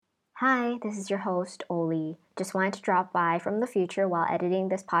Hi, this is your host, Oli. Just wanted to drop by from the future while editing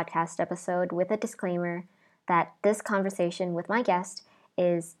this podcast episode with a disclaimer that this conversation with my guest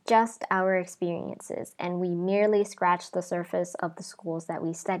is just our experiences and we merely scratch the surface of the schools that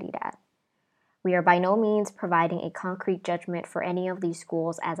we studied at. We are by no means providing a concrete judgment for any of these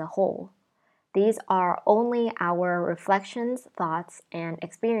schools as a whole. These are only our reflections, thoughts, and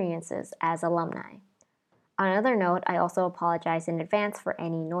experiences as alumni. On another note, I also apologize in advance for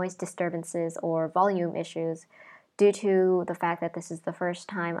any noise disturbances or volume issues due to the fact that this is the first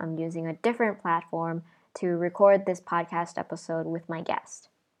time I'm using a different platform to record this podcast episode with my guest.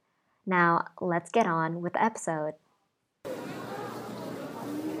 Now, let's get on with the episode.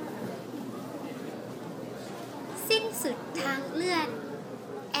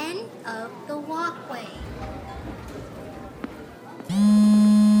 End of the walkway.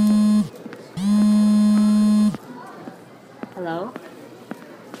 Hello?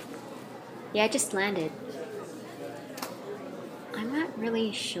 Yeah, I just landed. I'm not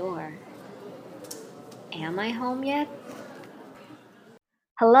really sure. Am I home yet?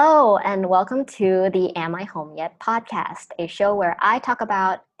 Hello, and welcome to the Am I Home Yet podcast, a show where I talk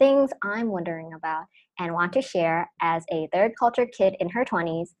about things I'm wondering about and want to share as a third culture kid in her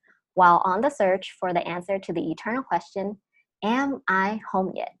 20s while on the search for the answer to the eternal question, am I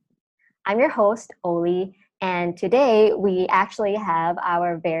home yet? I'm your host, Oli, and today we actually have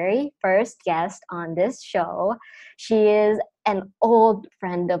our very first guest on this show. She is an old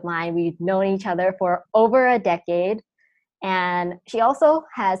friend of mine. We've known each other for over a decade. And she also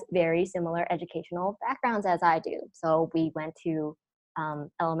has very similar educational backgrounds as I do. So we went to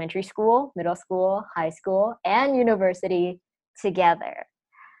elementary school, middle school, high school, and university together.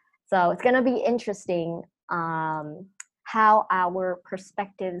 So it's going to be interesting how our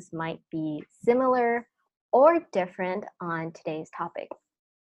perspectives might be similar or different on today's topic.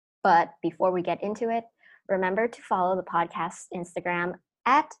 But before we get into it, remember to follow the podcast's Instagram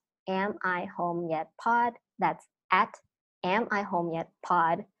at Am I Home Yet Pod. That's at Am I Home Yet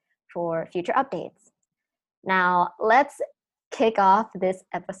Pod for future updates. Now, let's kick off this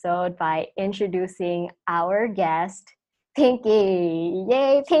episode by introducing our guest, Pinky.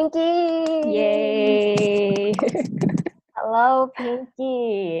 Yay, Pinky! Yay! Hello,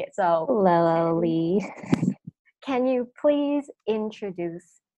 Pinky. So, Hello, Lee. can you please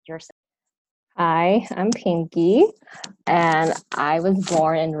introduce yourself? Hi, I'm Pinky, and I was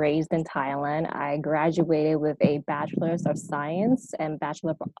born and raised in Thailand. I graduated with a Bachelor's of Science and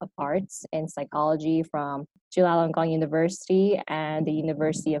Bachelor of Arts in Psychology from Chulalongkorn University and the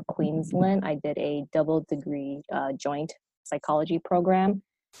University of Queensland. I did a double degree joint psychology program.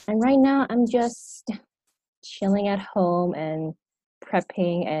 And right now, I'm just chilling at home and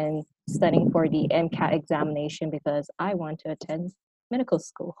prepping and studying for the MCAT examination because I want to attend medical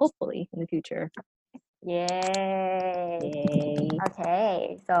school, hopefully, in the future. Yay! Yay.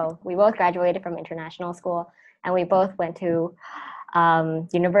 Okay, so we both graduated from international school and we both went to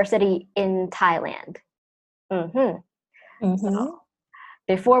university in Thailand. So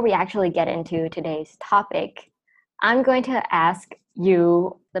before we actually get into today's topic, I'm going to ask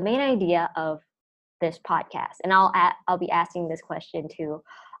you the main idea of this podcast, and I'll be asking this question to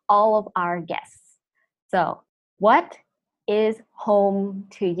all of our guests. So, what is home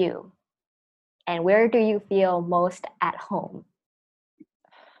to you? And where do you feel most at home?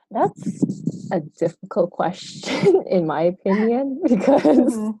 That's a difficult question, in my opinion,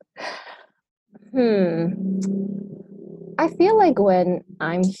 because I feel like when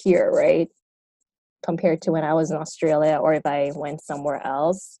I'm here, right, compared to when I was in Australia or if I went somewhere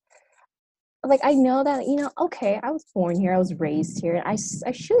else, like I know that, okay, I was born here, I was raised here, I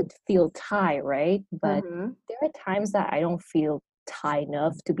should feel Thai, right? But there are times that I don't feel Thai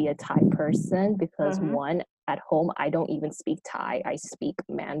enough to be a Thai person because one, at home, I don't even speak Thai. I speak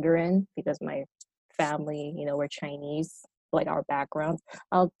Mandarin because my family, we're Chinese, like our backgrounds.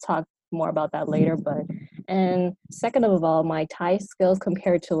 I'll talk more about that later, and second of all, my Thai skills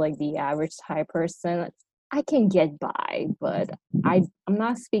compared to like the average Thai person, I can get by, but I'm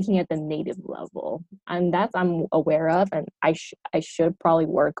not speaking at the native level, and that's I'm aware of, and I should probably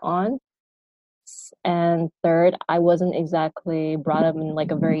work on. And third, I wasn't exactly brought up in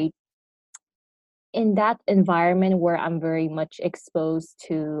like in that environment where I'm very much exposed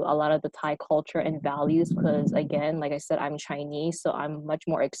to a lot of the Thai culture and values because again, like I said, I'm Chinese, so I'm much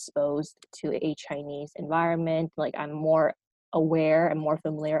more exposed to a Chinese environment. Like I'm more aware and more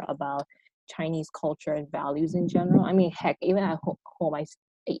familiar about Chinese culture and values in general. I mean, heck, even at home, I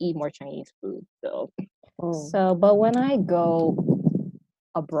eat more Chinese food. So, but when I go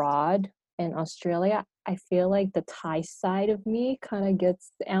abroad in Australia, I feel like the Thai side of me kind of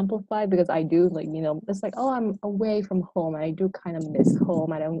gets amplified because I do like, it's like, oh, I'm away from home and I do kind of miss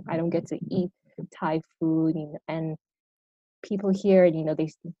home. I don't get to eat Thai food, and people here,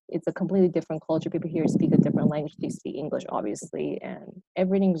 it's a completely different culture. People here speak a different language. They speak English, obviously, and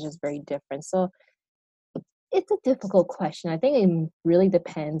everything is just very different. So it's a difficult question. I think it really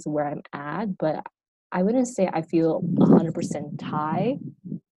depends where I'm at, but I wouldn't say I feel 100% Thai,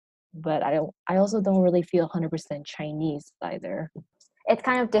 but I also don't really feel 100% Chinese either. It's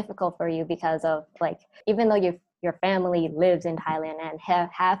kind of difficult for you because of like, even though your family lives in Thailand and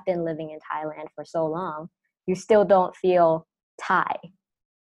have been living in Thailand for so long, you still don't feel Thai.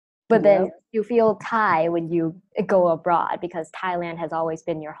 But then Yep, you feel Thai when you go abroad because Thailand has always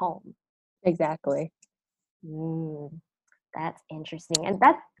been your home. exactly. Mm, that's interesting. And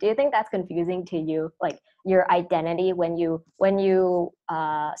do you think that's confusing to you, like your identity when you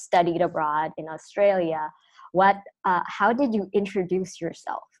studied abroad in Australia? How did you introduce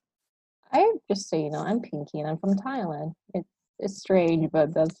yourself? I just say, I'm Pinky and I'm from Thailand. It's strange,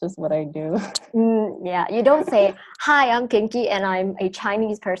 but that's just what I do. Yeah, you don't say, "Hi, I'm Pinky, and I'm a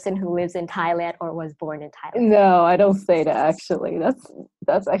Chinese person who lives in Thailand or was born in Thailand." No, I don't say that actually.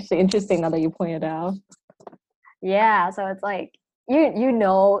 That's actually interesting now that you pointed out. Yeah, so it's like you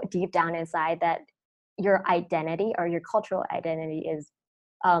know deep down inside that your identity or your cultural identity is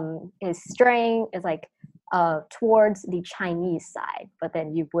straying is like towards the Chinese side, but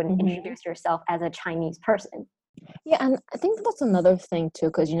then you wouldn't Hmm. introduce yourself as a Chinese person. Yeah, and I think that's another thing too,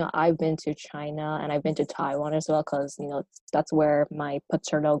 because I've been to China and I've been to Taiwan as well, because that's where my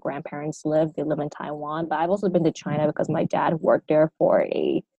paternal grandparents live. They live in Taiwan, but I've also been to China because my dad worked there for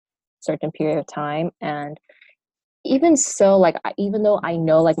a certain period of time, and even so, like even though I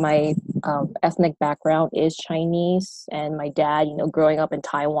know like my ethnic background is Chinese, and my dad, growing up in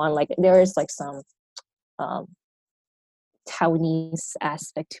Taiwan, like there is like some um, Taiwanese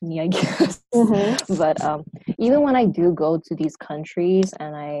aspect to me, I guess. Mm-hmm. But even when I do go to these countries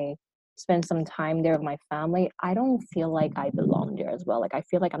and I spend some time there with my family, I don't feel like I belong there as well. Like I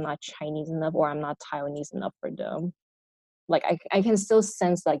feel like I'm not Chinese enough or I'm not Taiwanese enough for them. Like I can still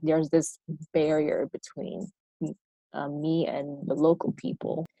sense like there's this barrier between me and the local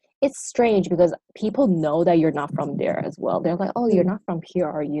people. It's strange because people know that you're not from there as well. They're like, "Oh, you're not from here,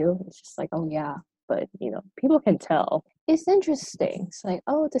 are you?" It's just like, "Oh, yeah." But, people can tell. It's interesting. It's like,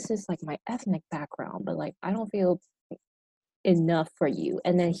 "Oh, this is like my ethnic background, but like I don't feel enough for you."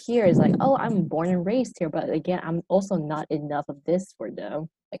 And then here is like, "Oh, I'm born and raised here, but again, I'm also not enough of this for them."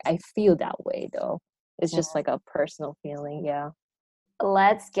 Like I feel that way though. It's just like a personal feeling, yeah.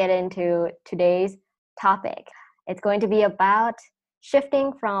 Let's get into today's topic. It's going to be about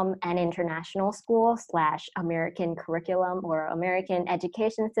shifting from an international school slash American curriculum or American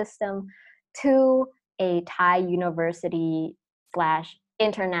education system to a Thai university slash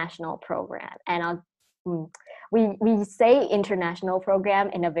international program. And we say international program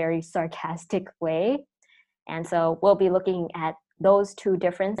in a very sarcastic way. And so we'll be looking at those two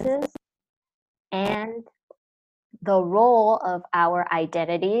differences and the role of our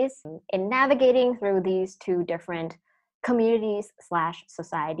identities in navigating through these two different communities slash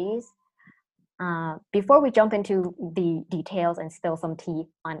societies. Before we jump into the details and spill some tea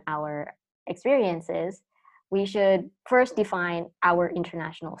on our experiences, we should first define our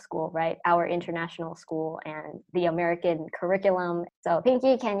international school, right? Our international school and the American curriculum. So,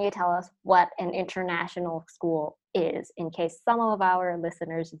 Pinky, can you tell us what an international school is in case some of our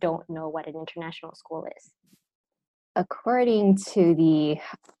listeners don't know what an international school is? According to the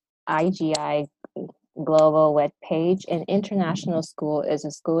IGI Global web page, an international school is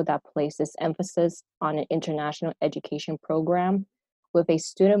a school that places emphasis on an international education program with a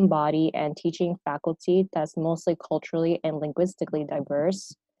student body and teaching faculty that's mostly culturally and linguistically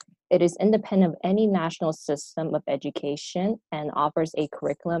diverse. It is independent of any national system of education and offers a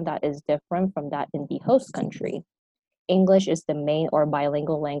curriculum that is different from that in the host country. English is the main or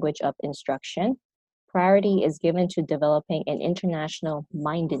bilingual language of instruction. Priority is given to developing an international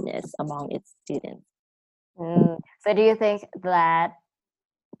mindedness among its students. So, do you think that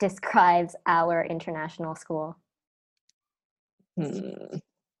describes our international school? Hmm.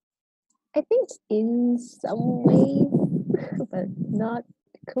 I think in some ways, but not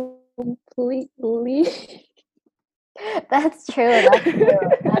completely. That's true. That's true.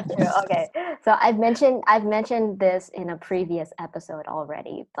 That's true. Okay. So I've mentioned this in a previous episode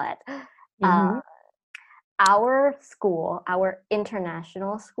already, but uh, Hmm. our school, our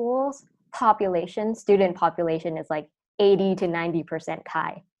international schools student population is like 80 to 90%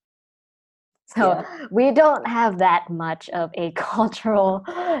 Thai. So Yeah. we don't have that much of a cultural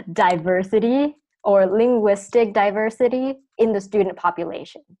diversity. or linguistic diversity in the student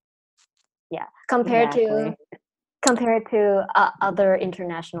population. Yeah, Exactly. compared to other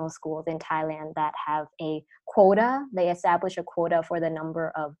international schools in Thailand that have a quota. They establish a quota for the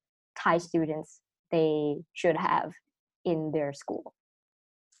number of Thai students they should have in their school.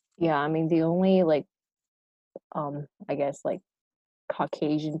 Yeah, I mean the only like I guess like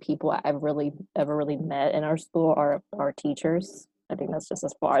Caucasian people I've really ever really met in our school are our teachers. I think that's just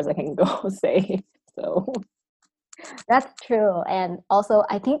as far as I can go say. So That's true. And also,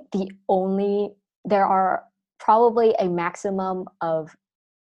 I think there are probably a maximum of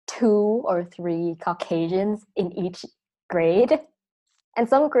 2 or 3 Caucasians in each grade. And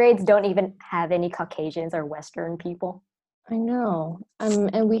some grades don't even have any Caucasians or Western people. I know.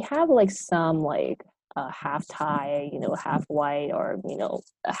 And we have like some like half Thai, half white, or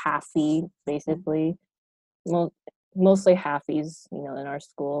a halfie basically. Mo- Mostly halfies, in our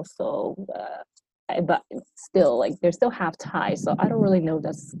school. So, but still, like they're still half Thai. So I don't really know if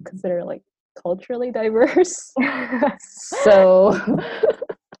that's considered like culturally diverse. So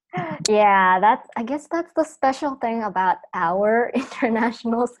Yeah, I guess that's the special thing about our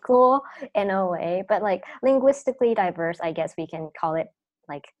international school in a way. But like linguistically diverse, I guess we can call it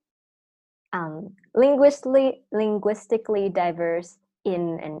like linguistically diverse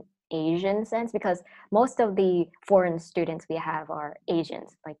in an Asian sense, because most of the foreign students we have are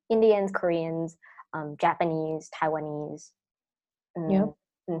Asians, like Indians, Koreans, Japanese, Taiwanese. yep.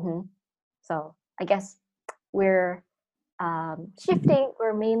 Mm, hmm. So I guess we're shifting.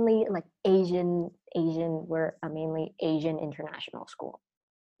 We're mainly like Asian. We're a mainly Asian international school.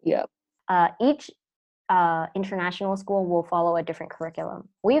 Yep. Each international school will follow a different curriculum.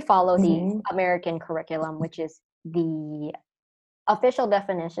 We follow the Hmm. American curriculum, which is the official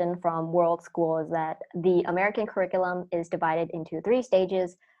definition from World School is that the American curriculum is divided into 3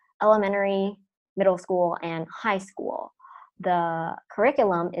 stages: elementary, middle school, and high school. The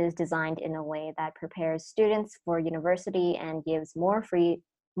curriculum is designed in a way that prepares students for university and gives more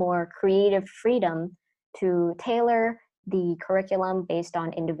creative freedom to tailor the curriculum based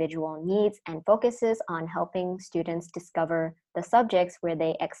on individual needs and focuses on helping students discover the subjects where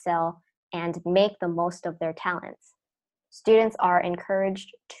they excel and make the most of their talents. Students are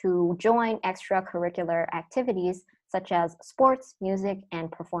encouraged to join extracurricular activities such as sports, music,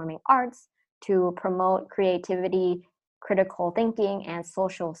 and performing arts to promote creativity, critical thinking, and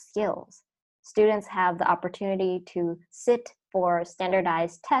social skills. Students have the opportunity to sit for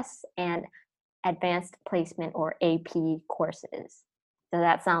standardized tests and advanced placement or AP courses. Does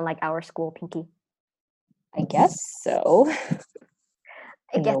that sound like our school, Pinky? I guess so.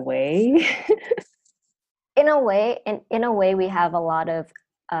 I In a guess way. in a way we have a lot of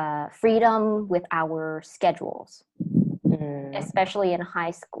freedom with our schedules, Mm, especially in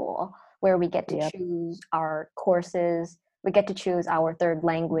high school, where we get to yep. choose our courses, we get to choose our third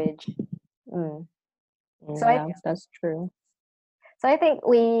language. Mm. So I Yeah, that's true. so I think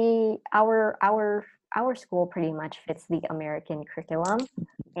our school pretty much fits the American curriculum,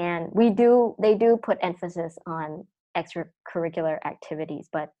 and they do put emphasis on extracurricular activities,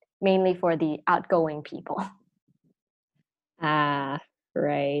 but mainly for the outgoing people. Ah,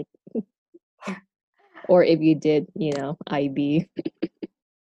 right. Or if you did, IB.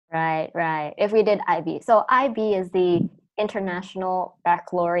 Right, right. If we did IB. So IB is the International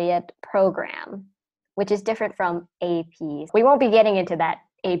Baccalaureate Program, which is different from AP. We won't be getting into that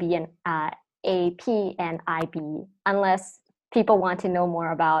AP and IB unless people want to know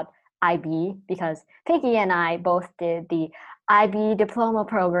more about IB, because Pinky and I both did the IB diploma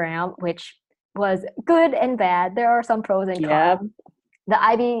program, which was good and bad. There are some pros and cons. Yep. The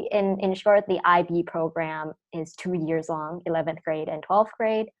IB, in short, the IB program is 2 years long, 11th grade and 12th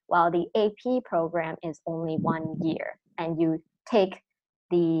grade, while the AP program is only 1 year. And you take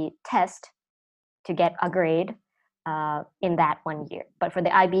the test to get a grade in that 1 year. But for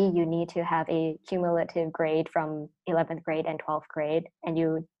the IB, you need to have a cumulative grade from 11th grade and 12th grade, and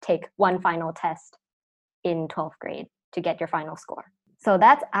you take one final test in 12th grade to get your final score. So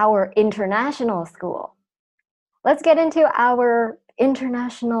that's our international school. Let's get into our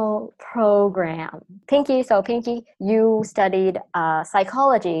international program. Pinky, you studied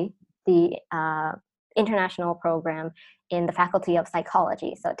psychology, the international program in the Faculty of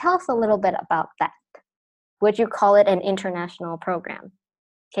Psychology. So tell us a little bit about that. Would you call it an international program?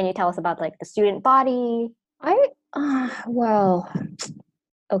 Can you tell us about like the student body? Well,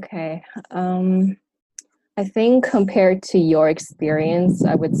 okay. I think compared to your experience,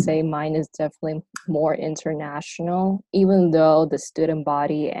 I would say mine is definitely more international, even though the student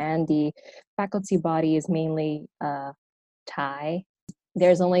body and the faculty body is mainly Thai.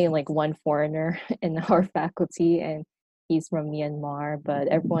 there's only like one foreigner in our faculty, and he's from Myanmar, but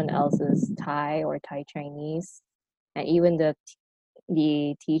everyone else is Thai or Thai Chinese. And even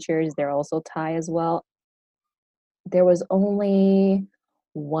the teachers, they're also Thai as well. There was only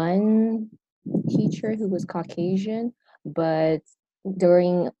one teacher who was Caucasian, but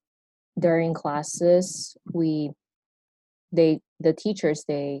during classes, the teachers,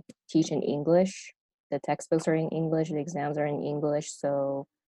 they teach in English. The textbooks are in English, the exams are in English. So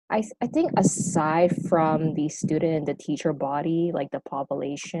I think aside from the student and the teacher body, like the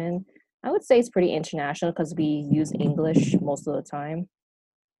population, I would say it's pretty international because we use English most of the time,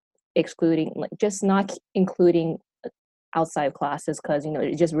 excluding like just not including outside classes, because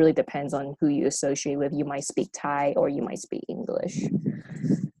it just really depends on who you associate with. You might speak Thai or you might speak English.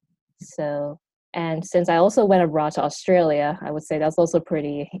 So, and since I also went abroad to Australia, I would say that's also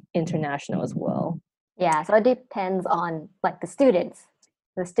pretty international as well. Yeah, so it depends on like the students.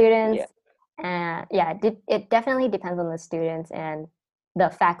 The students, Yeah. and yeah, it definitely depends on the students and the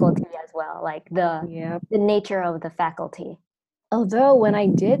faculty as well, like Yeah. the nature of the faculty. Although when I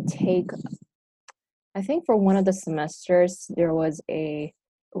did take, I think for one of the semesters, there was a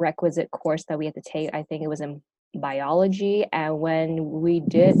requisite course that we had to take. I think it was in biology. And when we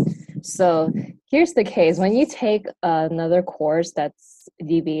did, so here's the case: when you take another course that's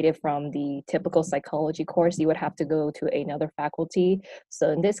deviated from the typical psychology course, you would have to go to another faculty. So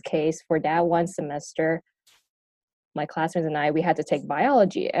in this case, for that one semester, my classmates and I, we had to take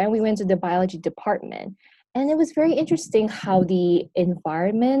biology, and we went to the biology department. And it was very interesting how the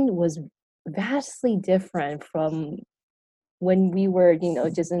environment was vastly different from when we were,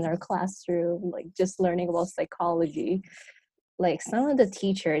 just in our classroom, like just learning about psychology. Like some of the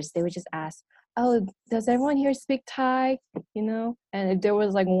teachers, they would just ask, "Oh, does everyone here speak Thai?" And if there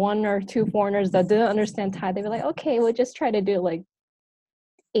was like one or two foreigners that didn't understand Thai, they'd be like, "Okay, we'll just try to do like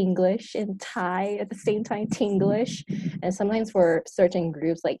English and Thai at the same time, Tinglish." And sometimes for certain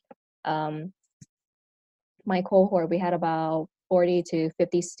groups, like um, my cohort, we had about 40 to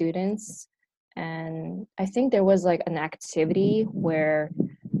 50 students. And I think there was like an activity where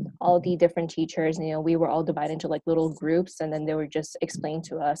all the different teachers, we were all divided into like little groups, and then they were just explaining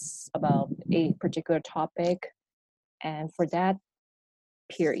to us about a particular topic. And for that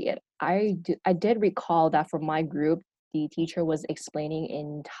period, I did recall that for my group, the teacher was explaining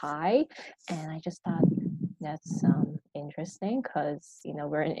in Thai, and I just thought that's interesting because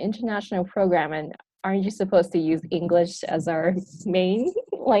we're an international program, and aren't you supposed to use English as our main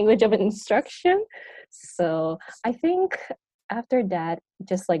language of instruction? So I think after that,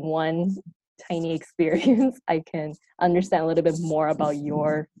 just like one tiny experience, I can understand a little bit more about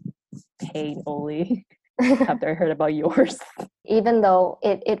your pain, Oli, after I heard about yours. Even though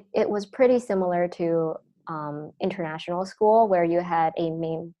it was pretty similar to international school, where you had a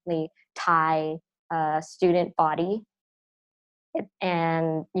mainly Thai student body,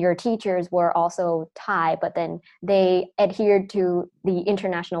 and your teachers were also Thai, but then they adhered to the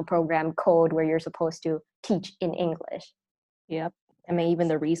international program code where you're supposed to teach in English. Yep. I mean, even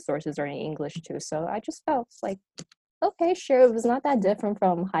the resources are in English too. So I just felt like, okay, sure, it was not that different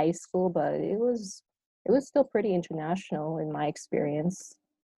from high school, but it was still pretty international in my experience.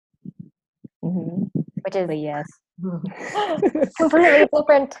 Mm-hmm. Which is But yes. completely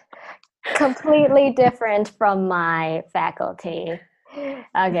different, completely different from my faculty.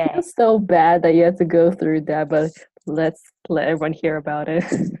 Okay. It's so bad that you had to go through that, but let's let everyone hear about it.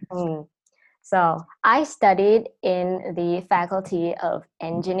 Mm. So I studied in the Faculty of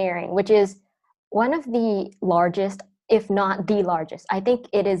Engineering, which is one of the largest, if not the largest. I think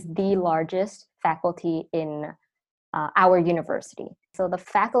it is the largest faculty in our university. So the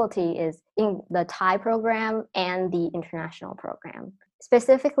faculty is in the Thai program and the international program.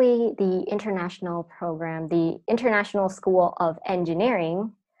 Specifically, the international program, the International School of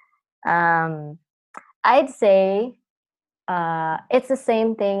Engineering, I'd say it's the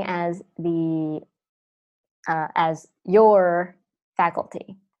same thing as your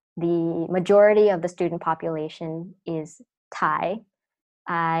faculty. The majority of the student population is Thai.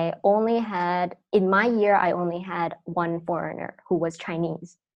 In my year, I only had one foreigner who was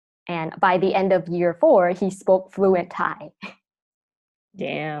Chinese. And by the end of year 4, he spoke fluent Thai.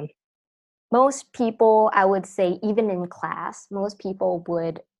 Damn. Most people, I would say, even in class, most people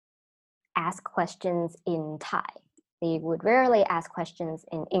would ask questions in Thai. They would rarely ask questions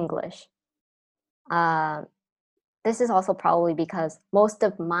in English. This is also probably because most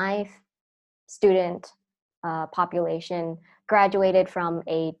of my student population graduated from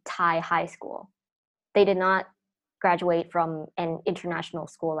a Thai high school. They did not graduate from an international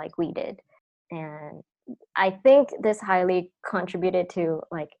school like we did. And I think this highly contributed to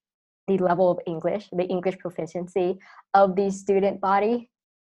like the level of English, the English proficiency of the student body.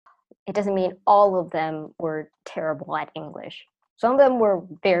 It doesn't mean all of them were terrible at English. Some of them were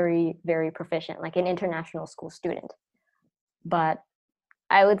very, very proficient, like an international school student. But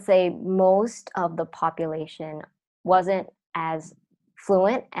I would say most of the population wasn't as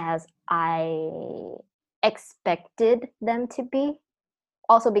fluent as I expected them to be.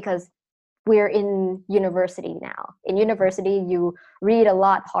 Also, because we're in university now. In university, you read a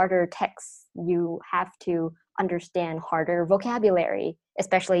lot harder texts. You have to understand harder vocabulary,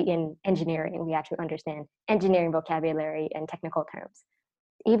 especially in engineering. We have to understand engineering vocabulary and technical terms.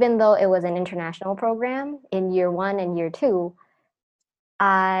 Even though it was an international program, in year one and year two,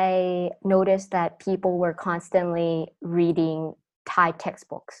 I noticed that people were constantly reading Thai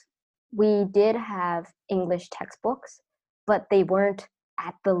textbooks. We did have English textbooks, but they weren't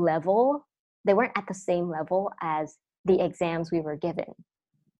at the same level as the exams we were given.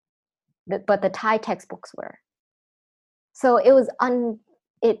 But the Thai textbooks were. So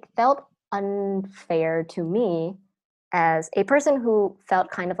it felt unfair to me as a person who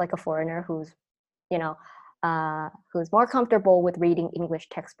felt kind of like a foreigner you know, who's more comfortable with reading English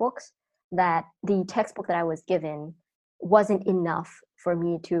textbooks, that the textbook that I was given wasn't enough for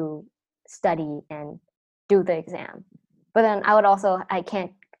me to study and do the exam. But then I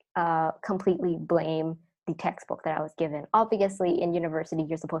can't completely blame the textbook that I was given. Obviously, in university,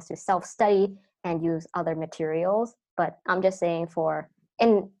 you're supposed to self study and use other materials. But I'm just saying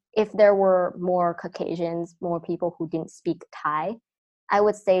and if there were more Caucasians, more people who didn't speak Thai, I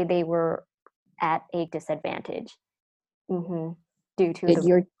would say they were at a disadvantage hmm due to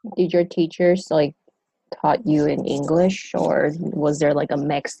Did your teachers like taught you in English, or was there like a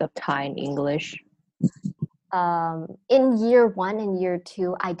mix of Thai and English? In year one and year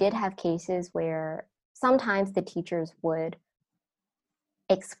two, I did have cases where sometimes the teachers would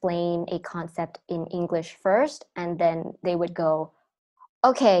explain a concept in English first, and then they would go,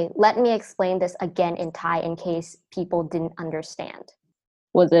 okay, let me explain this again in Thai in case people didn't understand.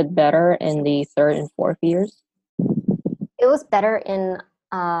 Was it better in the third and fourth years? It was better in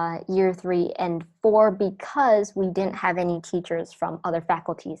year three and four because we didn't have any teachers from other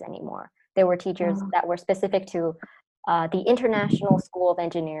faculties anymore. There were teachers that were specific to the International School of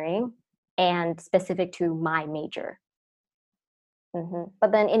Engineering and specific to my major.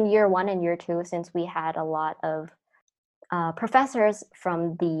 But then in year one and year two, since we had a lot of professors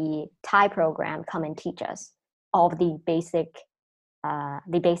from the Thai program come and teach us all of the basic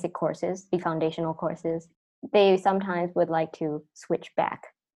courses, the foundational courses, they sometimes would like to switch back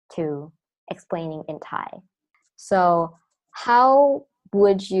to explaining in Thai. So how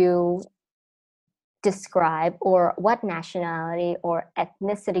would you describe, or what nationality or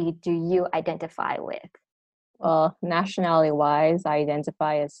ethnicity do you identify with? Well, nationality wise, I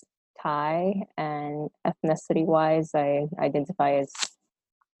identify as Thai, and ethnicity wise, I identify as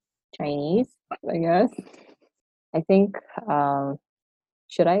Chinese, I guess. I think,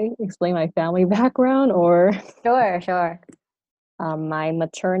 should I explain my family background or? Sure. My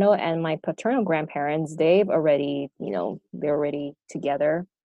maternal and my paternal grandparents, they're already together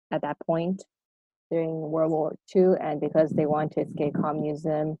at that point during World War II. And because they wanted to escape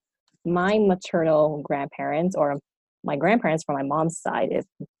communism, my maternal grandparents, or my grandparents from my mom's side, if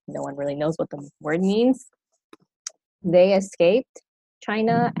no one really knows what the word means, they escaped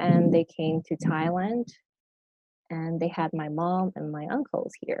China and they came to Thailand, and they had my mom and my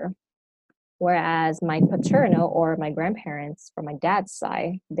uncles here. Whereas my paternal, or my grandparents from my dad's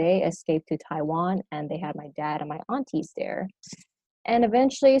side, they escaped to Taiwan and they had my dad and my aunties there. And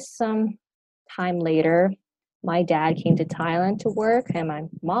eventually, some time later, my dad came to Thailand to work, and my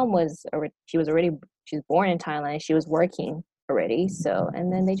mom she was born in Thailand. She was working already. So,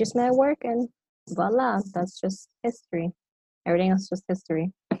 and then they just met at work, and voila, that's just history. Everything else is just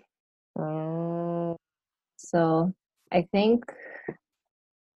history. So I think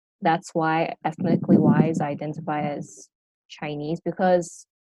that's why, ethnically wise, I identify as Chinese, because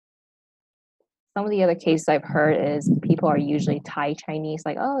some of the other cases I've heard is people are usually Thai Chinese,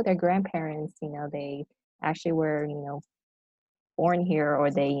 like, oh, their grandparents, they actually were, born here,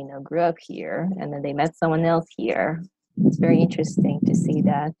 or they, grew up here, and then they met someone else here. It's very interesting to see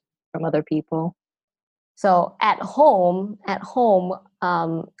that from other people. So at home,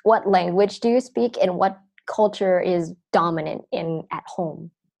 what language do you speak, and what culture is dominant at home?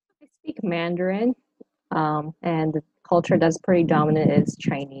 I speak Mandarin, and the culture that's pretty dominant is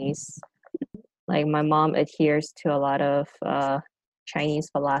Chinese. Like, my mom adheres to a lot of Chinese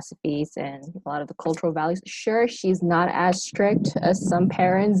philosophies and a lot of the cultural values. Sure, she's not as strict as some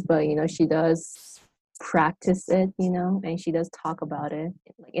parents, but she does practice it, and she does talk about it,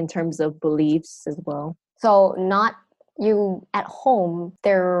 like in terms of beliefs as well. So not you at home,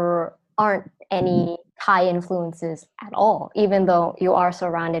 there aren't any Thai influences at all, even though you are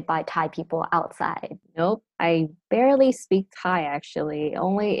surrounded by Thai people outside. Nope, I barely speak Thai actually.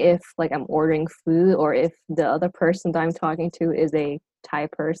 Only if like I'm ordering food or if the other person that I'm talking to is a Thai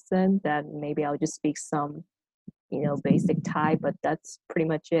person, then maybe I'll just speak some, basic Thai, but that's pretty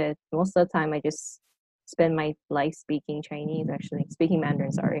much it. Most of the time I just spend my life speaking Chinese, actually, speaking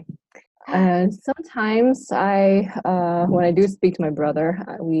Mandarin, sorry. And sometimes when I do speak to my brother,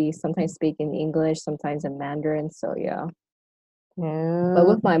 we sometimes speak in English, sometimes in Mandarin. So yeah, but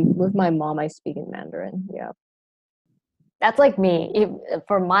with my mom, I speak in Mandarin. Yeah. That's like me.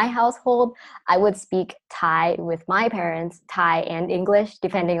 For my household, I would speak Thai with my parents, Thai and English,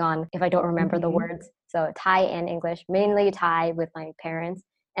 depending on if I don't remember the words. So Thai and English, mainly Thai with my parents.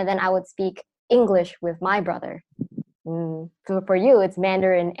 And then I would speak English with my brother. So for you, it's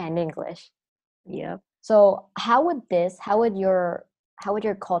Mandarin and English. Yep. So how would your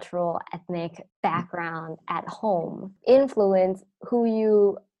cultural ethnic background at home influence who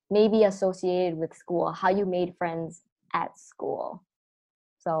you maybe associated with school, how you made friends at school?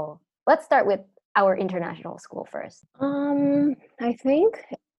 So let's start with our international school first. I think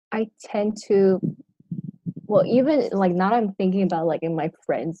I tend to, well, even like now I'm thinking about like in my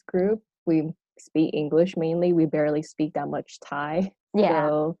friends group, we speak English mainly. We barely speak that much Thai. Yeah.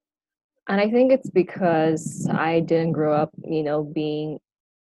 So, and I think it's because I didn't grow up,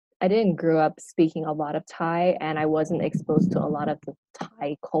 I didn't grow up speaking a lot of Thai, and I wasn't exposed to a lot of the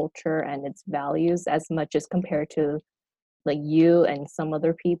Thai culture and its values as much as compared to like you and some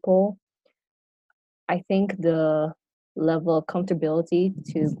other people. I think the level of comfortability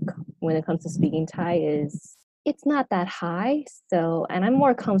to when it comes to speaking Thai is it's not that high. So, and I'm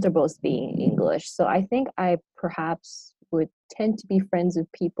more comfortable speaking English. So I think I perhaps would tend to be friends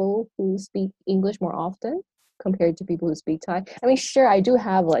with people who speak English more often compared to people who speak Thai. I mean, sure, I do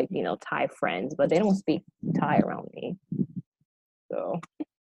have like, Thai friends, but they don't speak Thai around me. So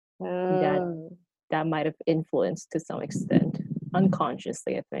that that might have influenced to some extent,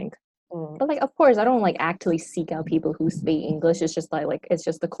 unconsciously, I think. But like, of course, I don't like actively seek out people who speak English. It's just like it's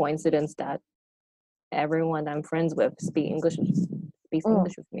just a coincidence that everyone I'm friends with speaks English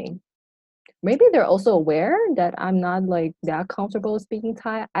with me. Maybe they're also aware that I'm not like that comfortable speaking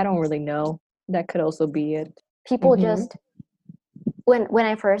Thai. I don't really know. That could also be it. People just when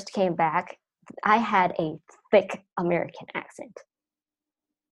I first came back, I had a thick American accent.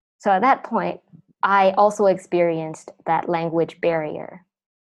 So at that point, I also experienced that language barrier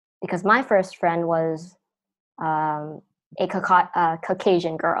because my first friend was a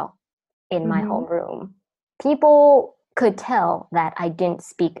Caucasian girl in my homeroom. People could tell that I didn't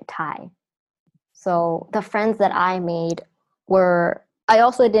speak Thai. So the friends that I made were, I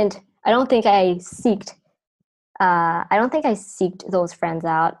also didn't, I don't think I seeked, I don't think I seeked those friends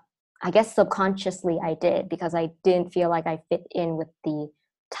out. I guess subconsciously I did because I didn't feel like I fit in with the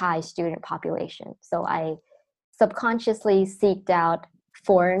Thai student population. So I subconsciously seeked out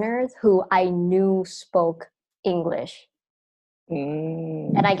foreigners who I knew spoke English.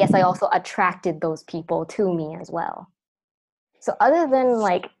 And I guess I also attracted those people to me as well. So other than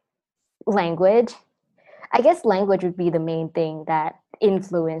like language, I guess language would be the main thing that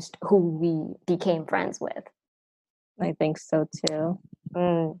influenced who we became friends with. I think so too.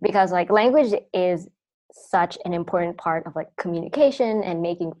 Because like language is such an important part of like communication and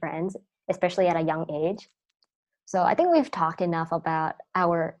making friends, especially at a young age. So I think we've talked enough about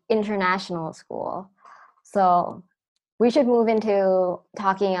our international school. So we should move into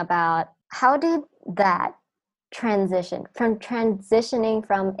talking about how did that transitioning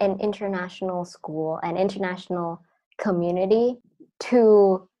from an international school, an international community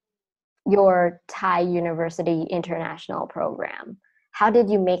to your Thai University international program. How did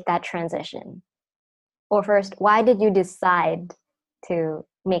you make that transition? Or first, why did you decide to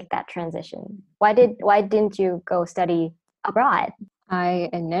make that transition? Why didn't you go study abroad? I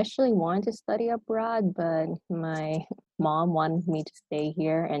initially wanted to study abroad, but my mom wanted me to stay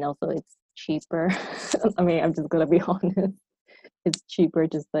here, and also it's cheaper. I mean, I'm just gonna be honest. It's cheaper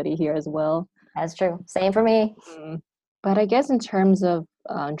to study here as well. That's true. Same for me. But I guess in terms of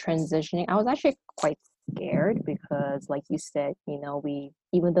transitioning, I was actually quite scared because, like you said, we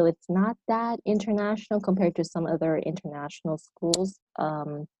even though it's not that international compared to some other international schools,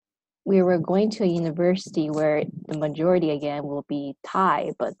 we were going to a university where the majority again will be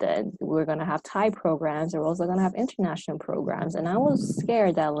Thai, but then we're gonna have Thai programs. We're also gonna have international programs, and I was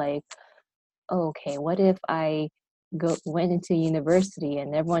scared that like, okay, what if I went into university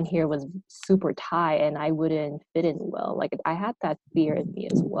and everyone here was super Thai and I wouldn't fit in well. Like I had that fear in me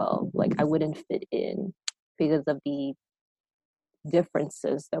as well. Like I wouldn't fit in because of the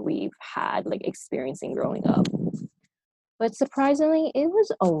differences that we've had like experiencing growing up. But surprisingly, it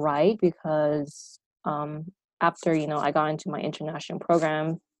was all right because after I got into my international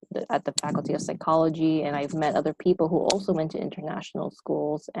program at the Faculty of Psychology, and I've met other people who also went to international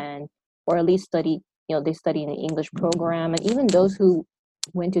schools and or at least studied. They studied in an English program, and even those who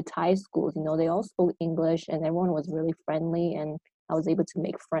went to Thai schools, they all spoke English, and everyone was really friendly, and I was able to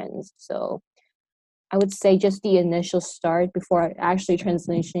make friends. So I would say just the initial start before actually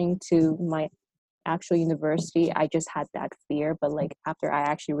transitioning to my actual university, I just had that fear. But like after I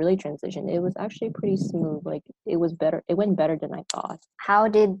actually really transitioned, it was actually pretty smooth. Like it was better. It went better than I thought. How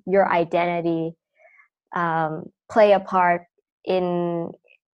did your identity play a part in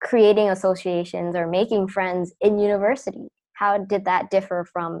creating associations or making friends in university? How did that differ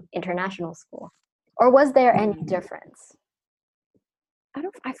from international school? Or was there any difference?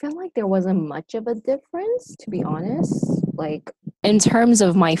 I feel like there wasn't much of a difference, to be honest. Like in terms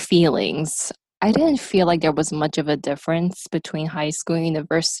of my feelings, I didn't feel like there was much of a difference between high school and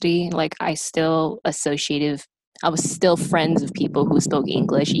university. Like I was still friends with people who spoke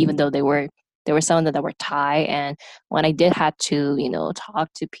English, even though there were some of them that were Thai. And when I did have to, talk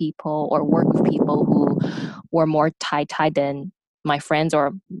to people or work with people who were more Thai than my friends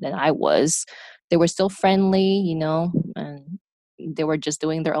or than I was, they were still friendly, and they were just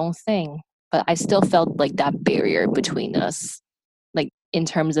doing their own thing. But I still felt like that barrier between us, like in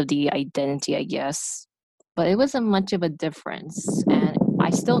terms of the identity, I guess. But it wasn't much of a difference. And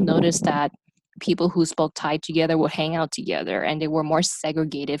I still noticed that people who spoke Thai together would hang out together, and they were more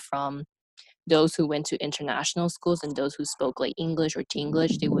segregated from those who went to international schools, and those who spoke like English or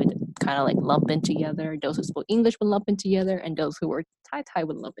Tinglish, they would kind of like lump in together. Those who spoke English would lump in together, and those who were Thai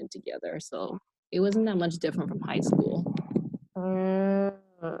would lump in together. So it wasn't that much different from high school.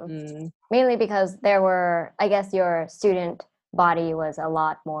 Mainly because I guess your student body was a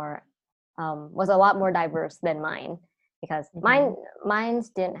lot more diverse than mine, because mine's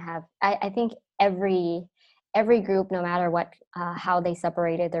didn't have. I think every group, no matter what how they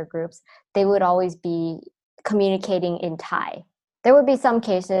separated their groups, they would always be communicating in Thai. There would be some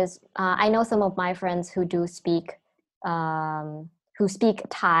cases. I know some of my friends who speak Thai,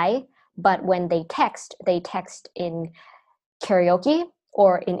 but when they text in karaoke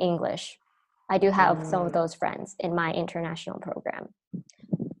or in English. I do have some of those friends in my international program.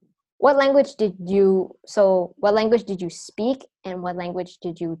 What language did you speak, and what language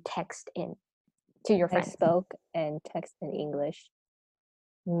did you text in to your friends? I spoke and text in English.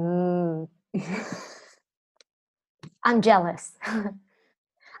 I'm jealous.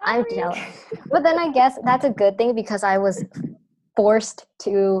 I'm jealous. But then I guess that's a good thing, because I was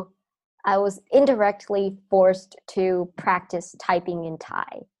indirectly forced to practice typing in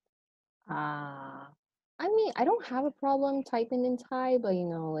Thai. I mean, I don't have a problem typing in Thai, but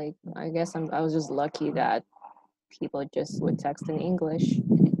like I guess I was just lucky that people just would text in English.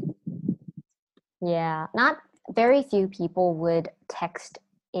 Yeah, not very few people would text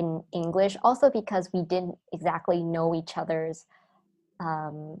in English, also because we didn't exactly know each other's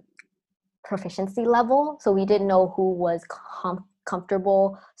proficiency level. So we didn't know who was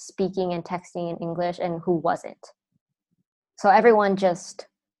comfortable speaking and texting in English and who wasn't. So everyone just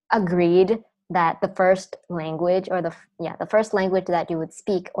agreed that the first language that you would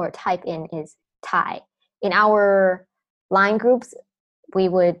speak or type in is Thai. In our line groups, we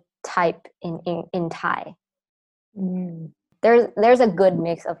would type in Thai. There's a good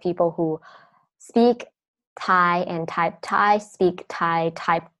mix of people who speak Thai and type Thai, speak Thai,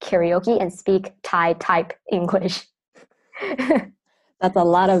 type karaoke, and speak Thai, type English. That's a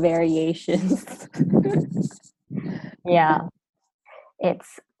lot of variations. Yeah. It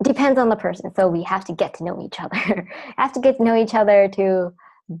depends on the person. So we have to get to know each other. Too.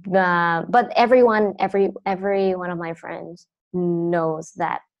 But every one of my friends knows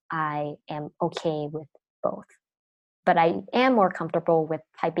that I am okay with both. But I am more comfortable with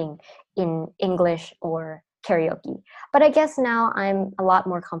typing in English or karaoke. But I guess now I'm a lot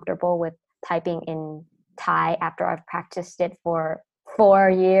more comfortable with typing in Thai after I've practiced it for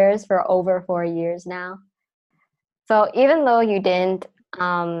over 4 years now. So even though you didn't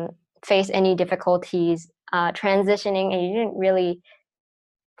face any difficulties transitioning, and you didn't really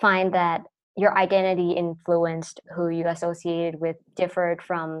find that your identity influenced who you associated with differed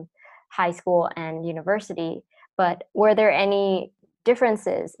from high school and university, but were there any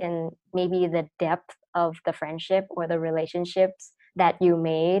differences in maybe the depth of the friendship or the relationships that you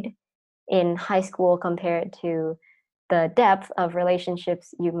made in high school compared to the depth of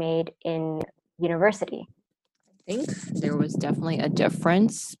relationships you made in university? I think there was definitely a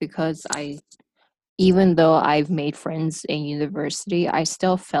difference because even though I've made friends in university, I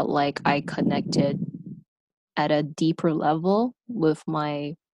still felt like I connected at a deeper level with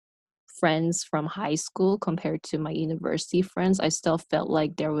my friends from high school compared to my university friends. I still felt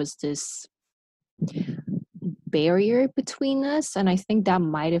like there was this barrier between us, and I think that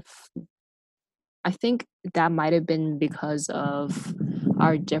might have been because of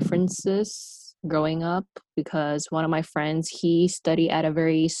our differences growing up. Because one of my friends, he studied at a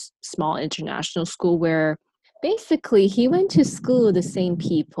very small international school where basically he went to school with the same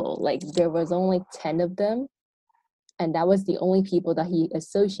people. Like there was only 10 of them, and that was the only people that he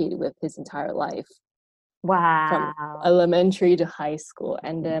associated with his entire life from Wow. elementary to high school.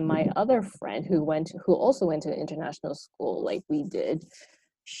 And then my other friend who also went to international school like we did,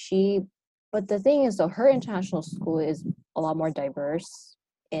 she but the thing is though, her international school is a lot more diverse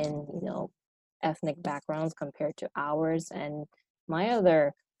in, ethnic backgrounds compared to ours. And my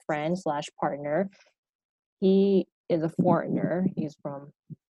other friend slash partner, he is a foreigner. He's from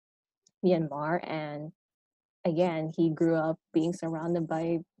Myanmar, and again, he grew up being surrounded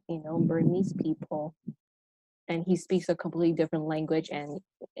by, Burmese people, and he speaks a completely different language, and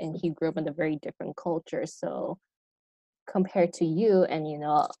he grew up in a very different culture. So compared to you and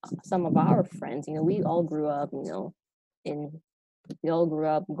some of our friends, we all grew up, in we all grew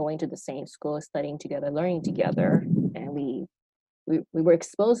up going to the same school, studying together, learning together, and we were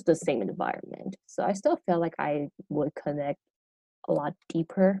exposed to the same environment. So I still felt like I would connect a lot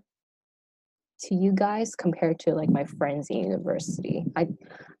deeper to you guys compared to like my friends in university.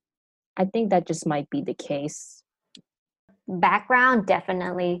 I think that just might be the case. Background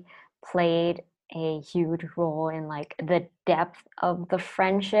definitely played a huge role in like the depth of the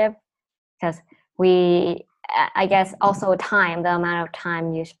friendship, because I guess also time, the amount of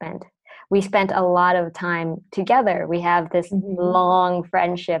time we spent a lot of time together. We have this long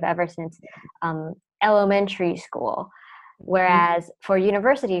friendship ever since elementary school. Whereas for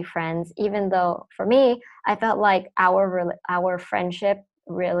university friends, even though for me, I felt like our friendship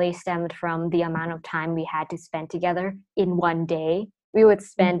really stemmed from the amount of time we had to spend together in one day. We would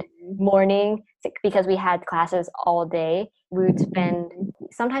spend morning, because we had classes all day. We would spend,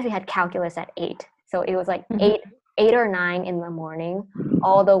 sometimes we had calculus at 8. So it was like 8 or 9 in the morning,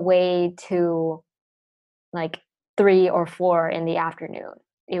 all the way to like 3 or 4 in the afternoon.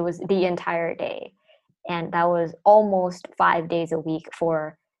 It was the entire day. And that was almost 5 days a week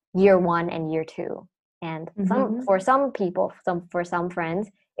for year 1 and year 2. And for some people, for some friends,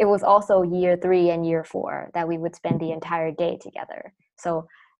 it was also year 3 and year 4 that we would spend the entire day together. So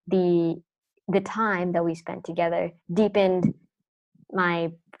the time that we spent together deepened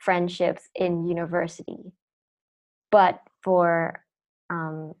my friendships in university. But for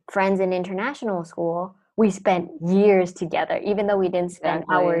friends in international school, we spent years together. Even though we didn't spend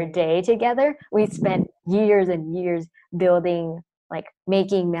our day together, we spent years and years building, like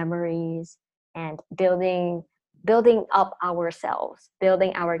making memories and building up ourselves,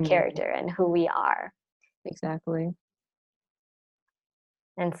 building our character and who we are. Exactly.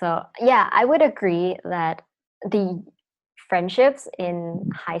 And so, yeah, I would agree that the friendships in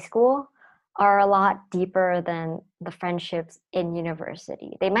high school are a lot deeper than the friendships in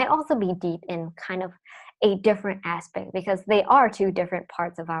university. They might also be deep in kind of a different aspect because they are two different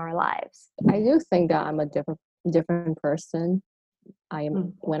parts of our lives. I do think that I'm a different person. I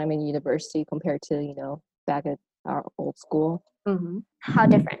am when I'm in university compared to, back at our old school. Mm-hmm. How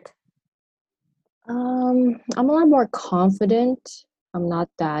different? I'm a lot more confident. I'm not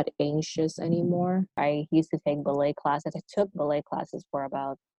that anxious anymore. I used to take ballet classes. I took ballet classes for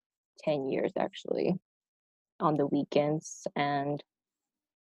about 10 years actually on the weekends. And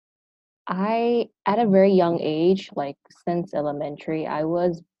at a very young age, like since elementary, I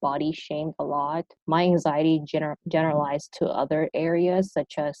was body shamed a lot. My anxiety generalized to other areas,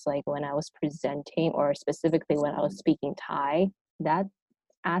 such as like when I was presenting or specifically when I was speaking Thai. That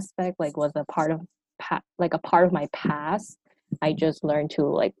aspect like was a part of my past. I just learned to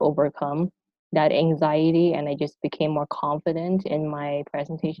like overcome that anxiety, and I just became more confident in my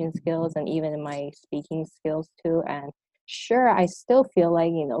presentation skills and even in my speaking skills too. And sure, I still feel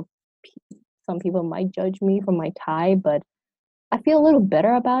like, some people might judge me for my Thai, but I feel a little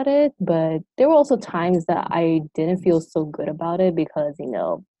better about it. But there were also times that I didn't feel so good about it because,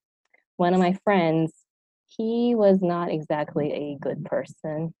 one of my friends, he was not exactly a good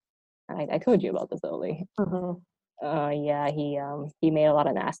person. I told you about this earlier. Yeah, he made a lot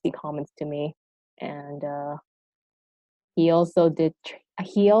of nasty comments to me, and he also did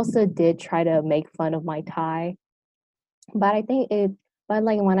try to make fun of my Thai. But but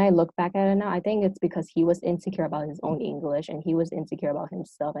like when I look back at it now, I think it's because he was insecure about his own English and he was insecure about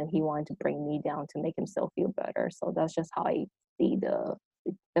himself and he wanted to bring me down to make himself feel better. So that's just how I see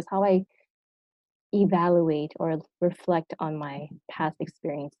that's how I evaluate or reflect on my past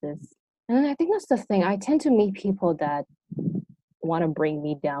experiences. And then I think that's the thing. I tend to meet people that want to bring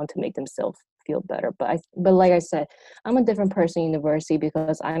me down to make themselves feel better. But like I said, I'm a different person in university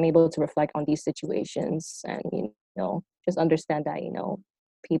because I'm able to reflect on these situations and just understand that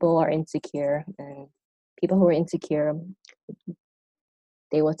people are insecure and people who are insecure,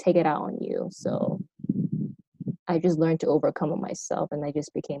 they will take it out on you. So I just learned to overcome it myself and I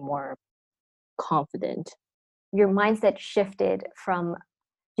just became more confident. Your mindset shifted from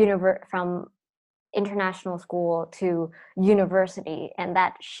from international school to university, and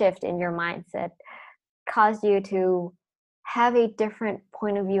that shift in your mindset caused you to have a different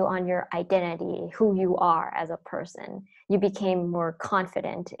point of view on your identity, who you are as a person. You became more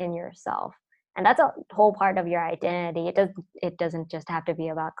confident in yourself, and that's a whole part of your identity. It doesn't just have to be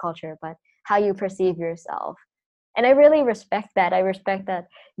about culture, but how you perceive yourself. And I really respect that. I respect that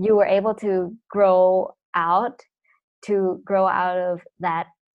you were able to grow out of that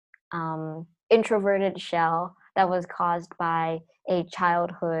introverted shell that was caused by a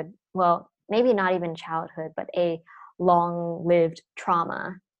childhood, well, maybe not even childhood, but a long lived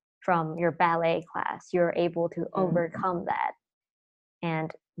trauma from your ballet class. You're able to overcome that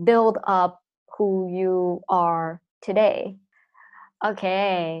and build up who you are today.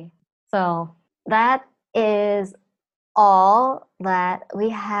 Okay, so that is all that we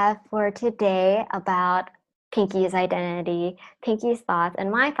have for today about Pinky's identity, Pinky's thoughts,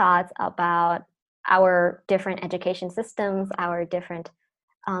 and my thoughts about our different education systems, our different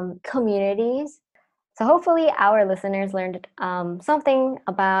communities. So, hopefully, our listeners learned something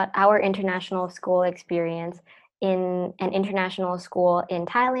about our international school experience in an international school in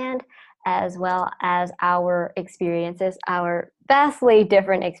Thailand, as well as our experiences, our vastly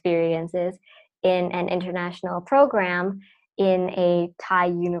different experiences in an international program in a Thai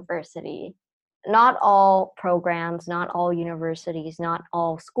university. Not all programs, not all universities, not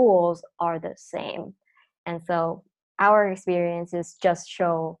all schools are the same. And so our experiences just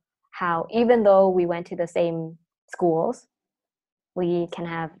show how, even though we went to the same schools, we can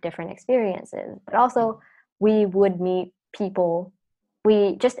have different experiences. But also, we would meet people,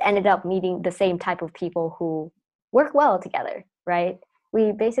 we just ended up meeting the same type of people who work well together, right?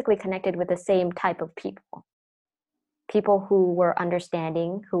 We basically connected with the same type of people who were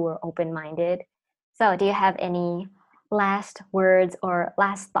understanding, who were open minded. So, do you have any last words or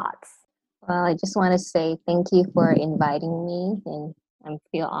last thoughts? Well, I just want to say thank you for inviting me, and I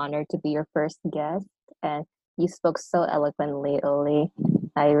feel honored to be your first guest. And you spoke so eloquently, Oli.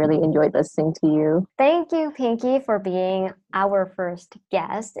 I really enjoyed listening to you. Thank you, Pinky, for being our first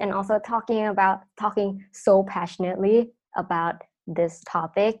guest and also talking so passionately about this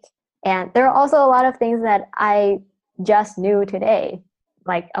topic. And there are also a lot of things that I just knew today,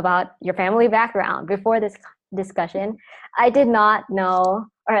 like about your family background. Before this discussion, I did not know,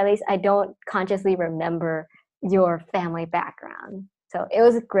 or at least I don't consciously remember your family background. So it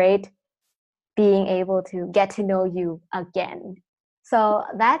was great being able to get to know you again. So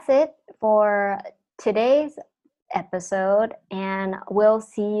that's it for today's episode, and we'll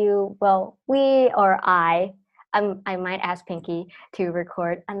see you. Well, we or I might ask Pinky to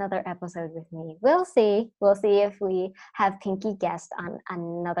record another episode with me. We'll see. We'll see if we have Pinky guest on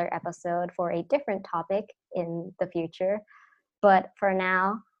another episode for a different topic in the future. But for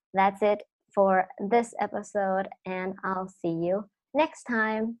now, that's it for this episode, and I'll see you next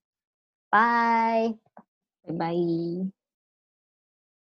time. Bye. Bye.